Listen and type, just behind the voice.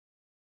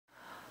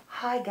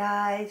Hi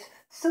guys,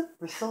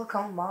 Super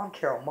Silicone Mom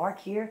Carol Mark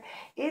here.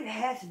 It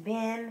has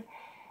been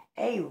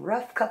a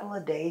rough couple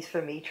of days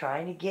for me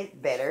trying to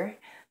get better,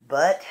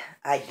 but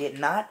I did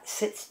not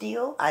sit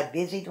still. I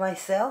busied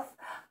myself.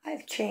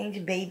 I've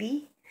changed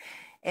baby.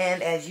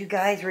 And as you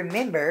guys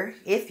remember,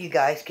 if you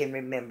guys can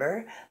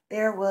remember,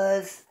 there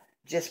was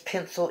just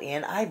pencil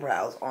in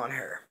eyebrows on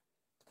her.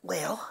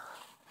 Well,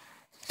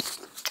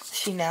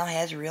 she now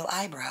has real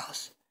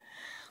eyebrows.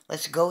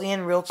 Let's go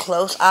in real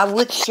close. I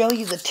would show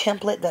you the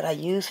template that I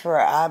use for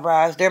our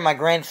eyebrows. They're my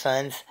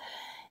grandson's.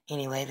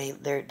 Anyway,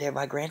 they're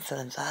my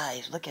grandson's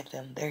eyes. Look at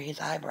them. They're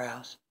his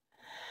eyebrows.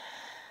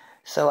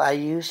 So I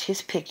used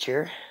his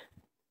picture.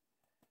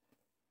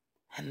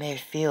 And they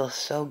feel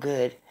so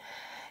good.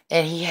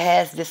 And he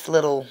has this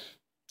little,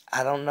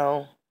 I don't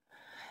know,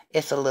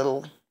 it's a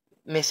little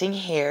missing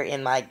hair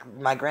in my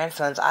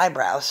grandson's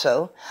eyebrows.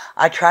 So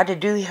I tried to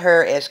do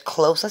her as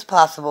close as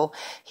possible.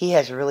 He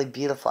has really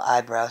beautiful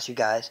eyebrows, you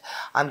guys.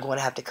 I'm going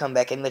to have to come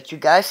back and let you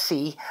guys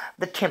see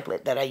the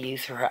template that I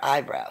use for her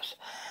eyebrows.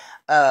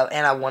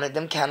 And I wanted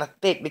them kind of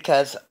thick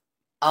because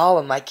all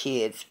of my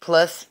kids,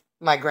 plus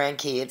my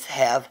grandkids,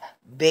 have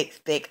big,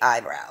 thick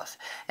eyebrows.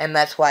 And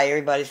that's why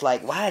everybody's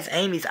like, why is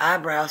Amy's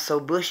eyebrows so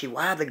bushy?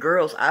 Why are the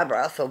girls'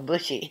 eyebrows so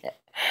bushy?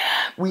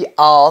 We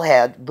all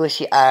had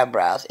bushy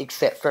eyebrows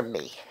except for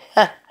me.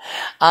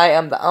 I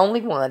am the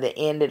only one that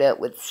ended up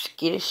with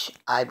skittish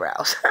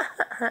eyebrows.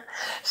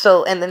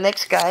 So, and the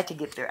next guy to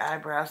get their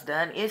eyebrows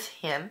done is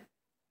him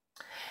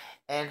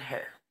and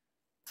her.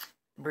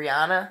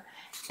 Brianna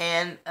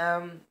and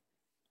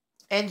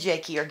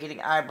Jakey are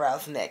getting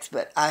eyebrows next,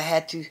 but I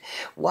had to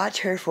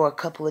watch her for a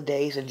couple of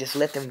days and just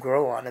let them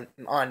grow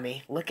on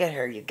me. Look at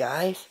her, you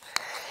guys.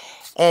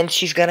 And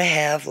she's gonna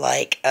have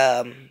like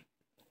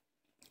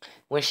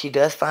when she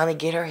does finally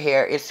get her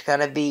hair, it's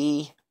gonna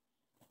be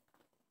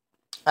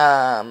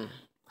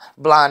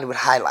blonde with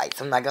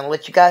highlights. I'm not gonna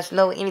let you guys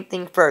know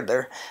anything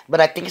further, but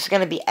I think it's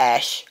gonna be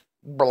ash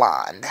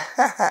blonde.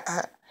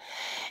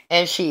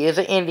 And she is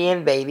an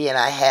Indian baby, and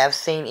I have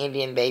seen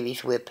Indian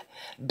babies with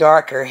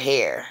darker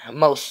hair,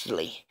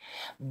 mostly.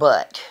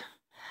 But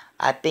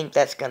I think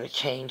that's going to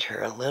change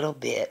her a little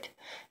bit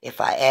if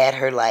I add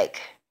her,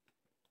 like,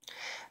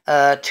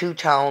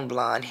 two-tone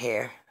blonde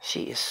hair.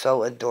 She is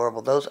so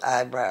adorable. Those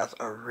eyebrows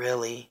are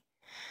really,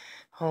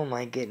 oh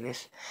my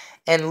goodness.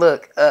 And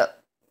look,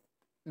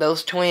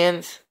 those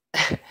twins,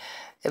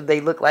 they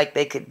look like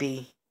they could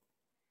be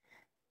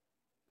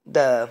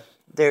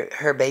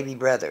her baby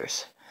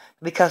brothers.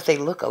 Because they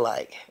look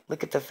alike.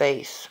 Look at the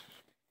face.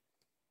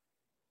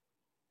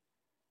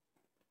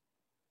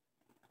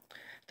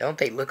 Don't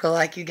they look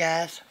alike, you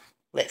guys?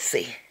 Let's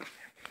see.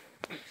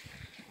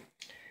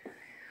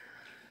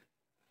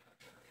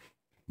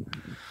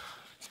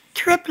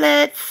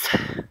 Triplets.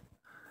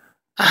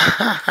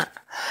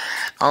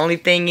 Only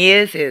thing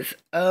is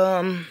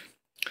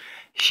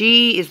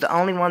she is the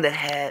only one that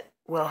had,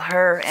 well,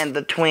 her and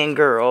the twin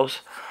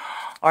girls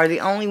are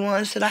the only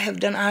ones that I have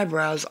done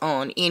eyebrows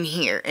on in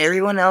here.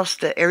 Everyone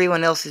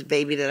else's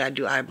baby that I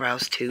do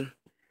eyebrows to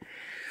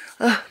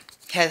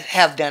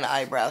have done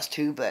eyebrows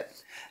to, but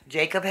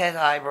Jacob has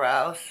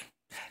eyebrows.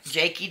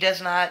 Jakey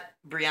does not.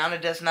 Brianna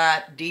does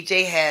not.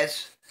 DJ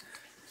has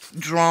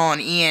drawn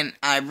in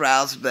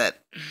eyebrows, but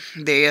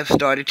they have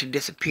started to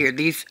disappear.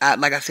 These,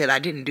 like I said, I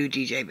didn't do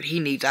DJ, but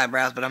he needs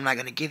eyebrows, but I'm not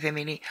going to give him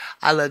any.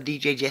 I love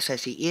DJ just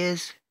as he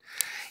is.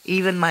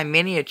 Even my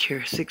miniature,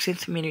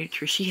 6-inch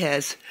miniature, she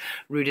has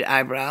rooted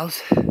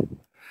eyebrows.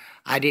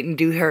 I didn't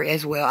do her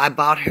as well. I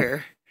bought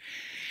her.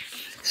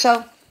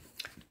 So,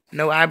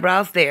 no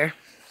eyebrows there.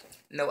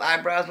 No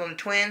eyebrows on the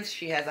twins.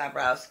 She has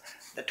eyebrows.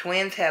 The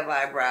twins have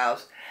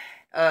eyebrows.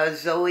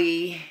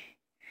 Zoe,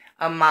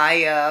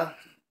 Amaya,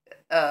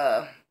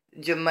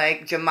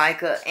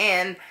 Jamaica,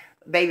 and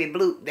Baby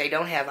Blue, they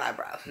don't have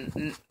eyebrows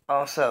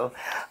also.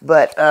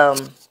 But,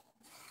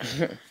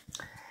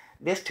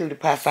 this Tutor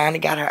Pie finally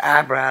got her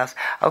eyebrows.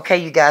 Okay,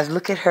 you guys,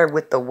 look at her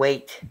with the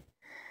weight.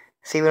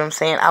 See what I'm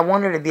saying? I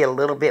want her to be a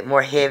little bit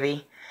more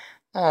heavy.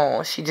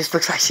 Oh, she just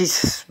looks like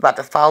she's just about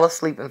to fall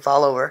asleep and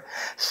fall over.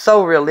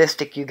 So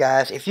realistic, you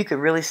guys. If you could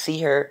really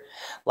see her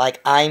like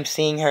I'm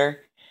seeing her.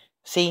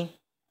 See?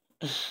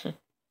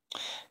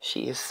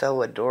 She is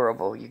so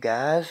adorable, you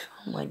guys.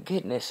 Oh, my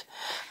goodness.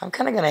 I'm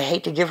kind of going to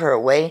hate to give her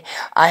away.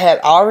 I had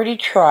already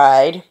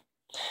tried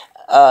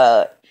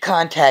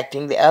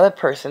contacting the other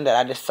person that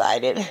I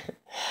decided,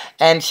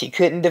 and she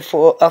couldn't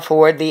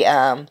afford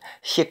the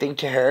shipping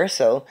to her,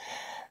 so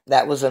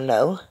that was a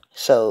no.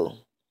 So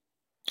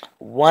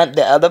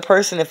the other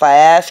person, if I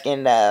ask,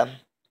 and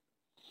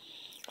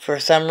for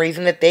some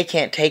reason that they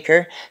can't take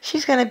her,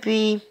 she's going to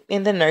be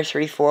in the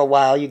nursery for a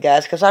while, you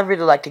guys, because I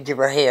really like to give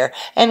her hair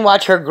and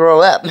watch her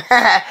grow up.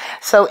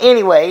 So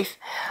anyways,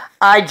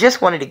 I just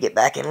wanted to get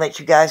back and let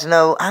you guys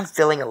know I'm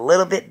feeling a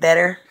little bit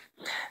better.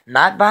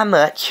 Not by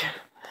much,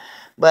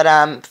 but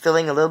I'm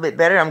feeling a little bit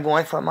better. I'm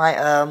going for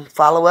my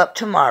follow-up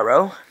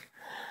tomorrow.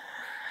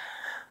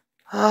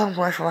 Oh, I'm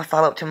going for my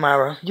follow-up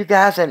tomorrow. You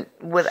guys, and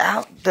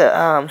without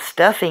the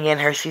stuffing in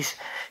her, she's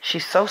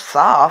so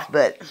soft,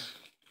 but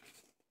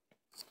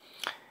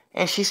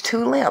And she's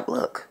too limp,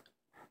 look.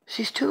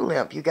 She's too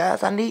limp, you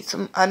guys. I need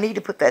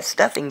to put that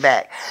stuffing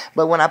back.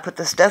 But when I put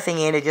the stuffing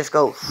in, it just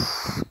goes,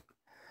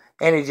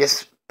 and it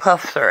just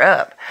puffs her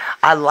up.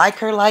 I like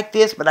her like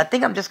this, but I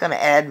think I'm just going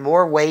to add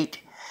more weight.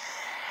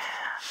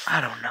 I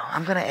don't know.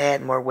 I'm going to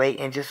add more weight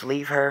and just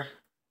leave her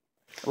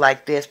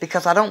like this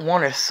because I don't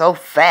want her so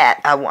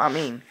fat. I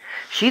mean,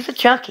 she's a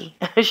chunky.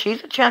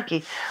 She's a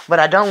chunky, but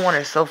I don't want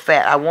her so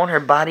fat. I want her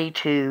body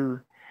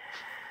to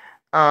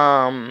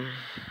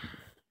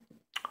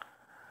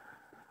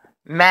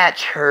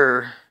match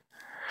her.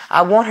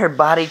 I want her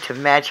body to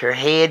match her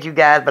head, you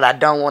guys, but I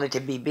don't want it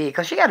to be big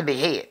because she got a big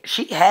head.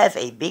 She has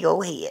a big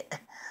old head.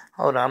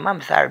 Hold on,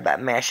 I'm sorry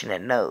about mashing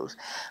that nose.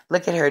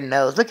 Look at her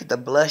nose. Look at the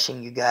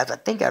blushing, you guys. I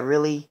think I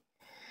really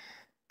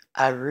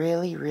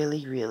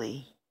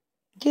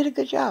did a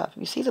good job.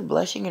 You see the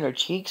blushing in her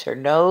cheeks, her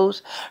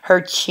nose,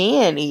 her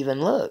chin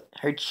even. Look,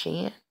 her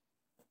chin,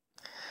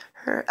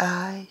 her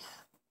eyes.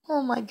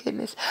 Oh my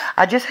goodness.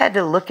 I just had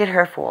to look at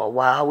her for a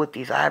while with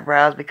these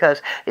eyebrows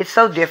because it's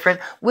so different.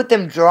 With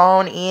them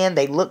drawn in,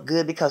 they look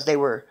good because they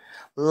were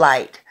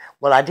light.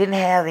 Well, I didn't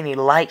have any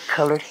light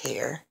colored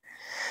hair.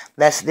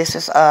 This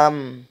is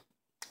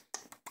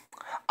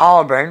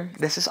Auburn.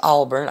 This is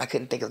Auburn. I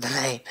couldn't think of the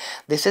name.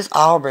 This is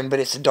Auburn, but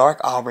it's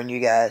dark Auburn, you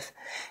guys.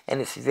 And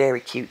it's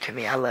very cute to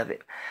me. I love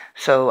it.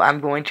 So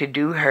I'm going to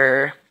do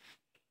her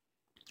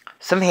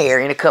some hair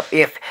in a cup.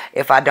 If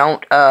I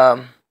don't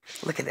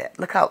look at that.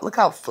 Look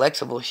how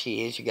flexible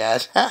she is, you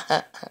guys.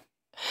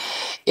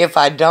 If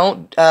I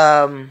don't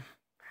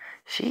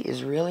she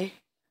is really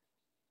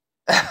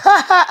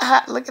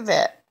look at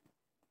that.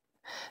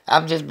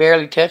 I'm just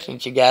barely touching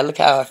it, you guys. Look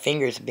how her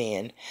fingers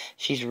bend.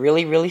 She's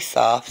really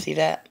soft. See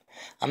that?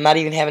 I'm not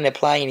even having to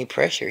apply any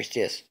pressure. It's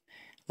just,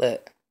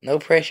 look, no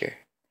pressure.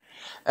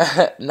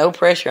 No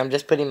pressure. I'm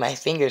just putting my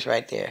fingers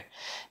right there.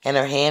 And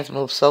her hands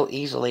move so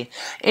easily.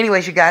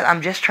 Anyways, you guys,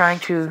 I'm just trying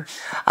to,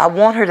 I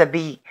want her to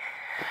be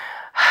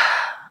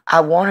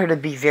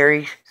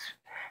very,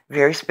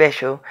 very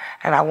special.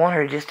 And I want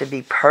her just to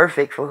be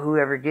perfect for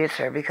whoever gets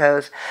her.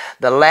 Because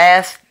the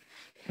last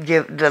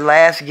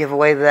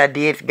giveaway that I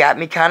did got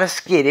me kind of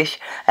skittish,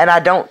 and I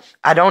don't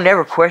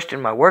ever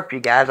question my work, you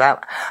guys.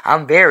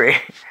 I'm very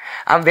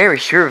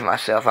sure of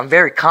myself. I'm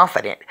very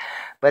confident.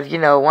 But you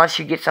know, once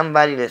you get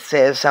somebody that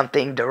says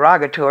something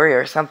derogatory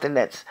or something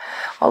that's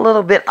a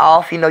little bit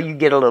off, you know, you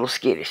get a little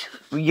skittish.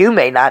 You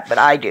may not, but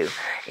I do.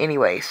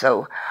 Anyway,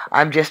 so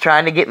I'm just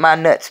trying to get my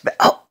nuts back.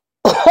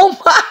 Oh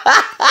my!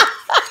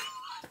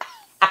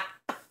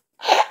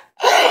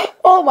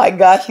 Oh my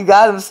gosh, you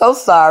guys, I'm so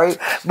sorry,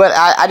 but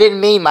I didn't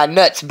mean my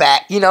nuts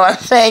back, you know what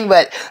I'm saying?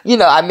 But, you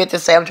know, I meant to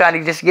say I'm trying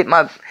to just get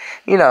my,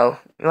 you know,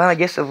 well, I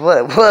guess it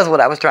was what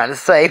I was trying to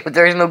say, but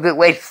there's no good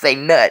way to say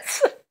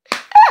nuts.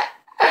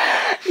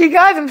 You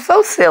guys, I'm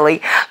so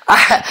silly.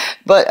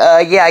 But,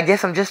 yeah, I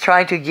guess I'm just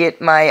trying to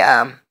get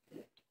my,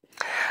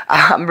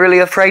 I'm really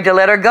afraid to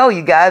let her go,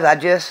 you guys. I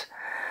just,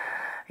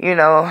 you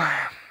know,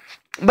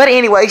 but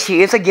anyway,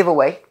 she is a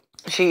giveaway.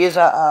 She is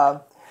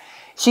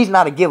she's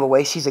not a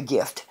giveaway, she's a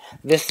gift.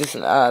 This is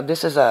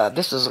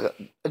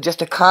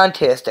just a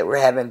contest that we're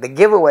having. The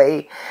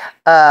giveaway,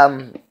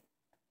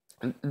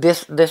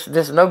 there's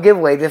no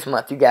giveaway this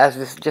month, you guys.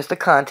 This is just a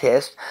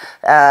contest.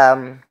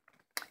 And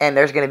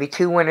there's going to be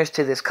 2 winners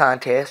to this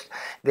contest.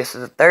 This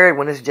is the 3rd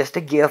one. It's just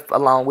a gift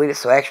along with it.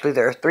 So actually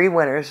there are 3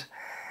 winners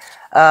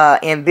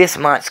in this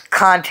month's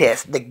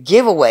contest. The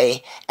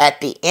giveaway at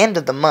the end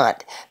of the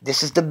month.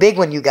 This is the big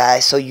one, you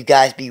guys. So you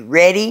guys be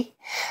ready,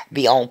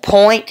 be on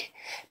point.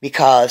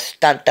 Because,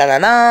 at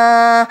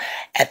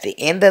the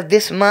end of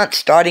this month,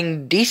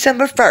 starting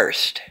December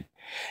 1st,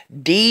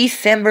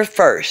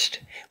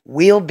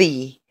 will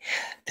be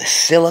the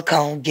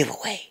silicone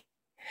giveaway.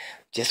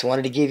 Just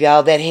wanted to give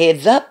y'all that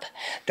heads up.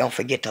 Don't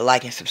forget to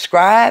like and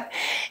subscribe.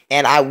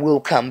 And I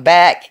will come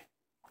back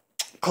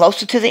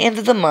closer to the end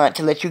of the month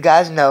to let you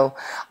guys know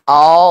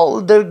all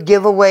the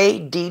giveaway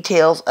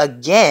details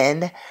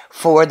again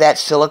for that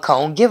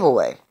silicone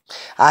giveaway.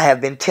 I have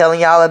been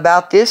telling y'all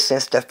about this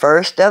since the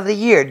 1st of the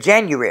year,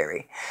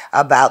 January,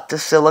 about the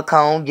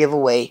silicone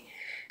giveaway,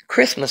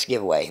 Christmas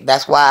giveaway.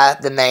 That's why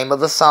the name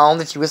of the song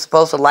that you were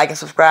supposed to like and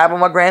subscribe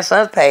on my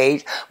grandson's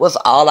page was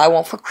All I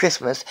Want for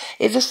Christmas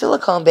is a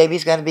silicone baby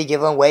is going to be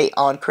given away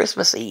on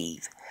Christmas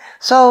Eve.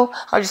 So,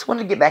 I just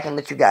wanted to get back and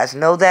let you guys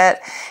know that.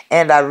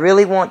 And I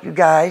really want you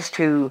guys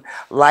to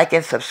like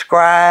and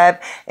subscribe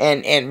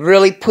and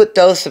really put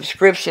those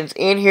subscriptions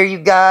in here, you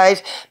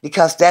guys,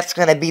 because that's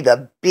going to be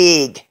the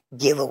big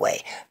giveaway,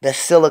 the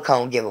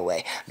silicone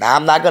giveaway. Now,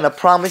 I'm not going to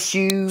promise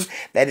you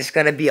that it's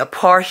going to be a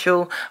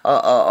partial,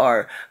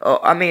 not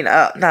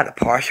a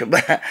partial,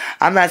 but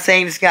I'm not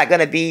saying it's not going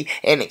to be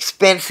an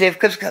expensive,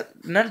 because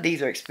none of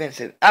these are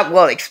expensive.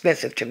 Well,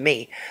 expensive to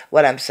me.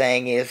 What I'm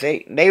saying is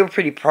they were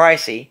pretty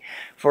pricey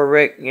for,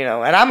 you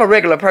know, and I'm a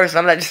regular person.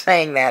 I'm not just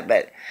saying that,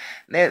 but,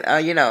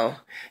 you know,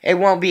 it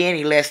won't be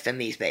any less than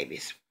these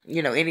babies.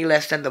 You know, any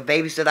less than the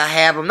babies that I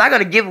have. I'm not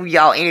going to give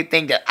y'all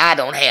anything that I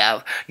don't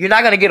have. You're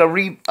not going to get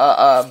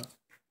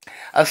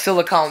a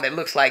silicone that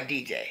looks like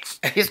DJ.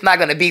 It's not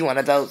going to be one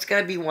of those. It's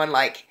going to be one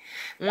like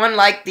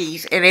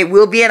these, and it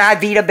will be an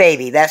Ivita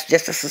baby. That's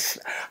just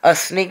a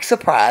sneak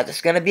surprise.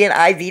 It's going to be an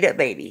Ivita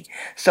baby.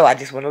 So I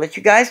just want to let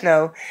you guys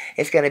know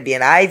it's going to be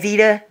an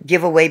Ivita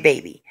giveaway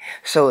baby.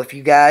 So if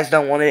you guys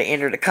don't want to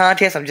enter the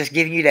contest, I'm just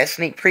giving you that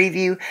sneak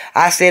preview.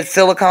 I said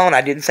silicone.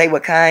 I didn't say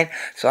what kind.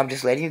 So I'm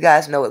just letting you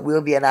guys know it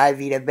will be an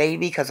Ivita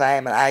baby because I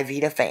am an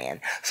Ivita fan.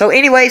 So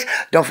anyways,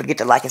 don't forget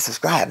to like and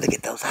subscribe. Look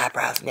at those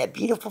eyebrows and that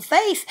beautiful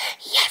face.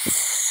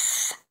 Yes!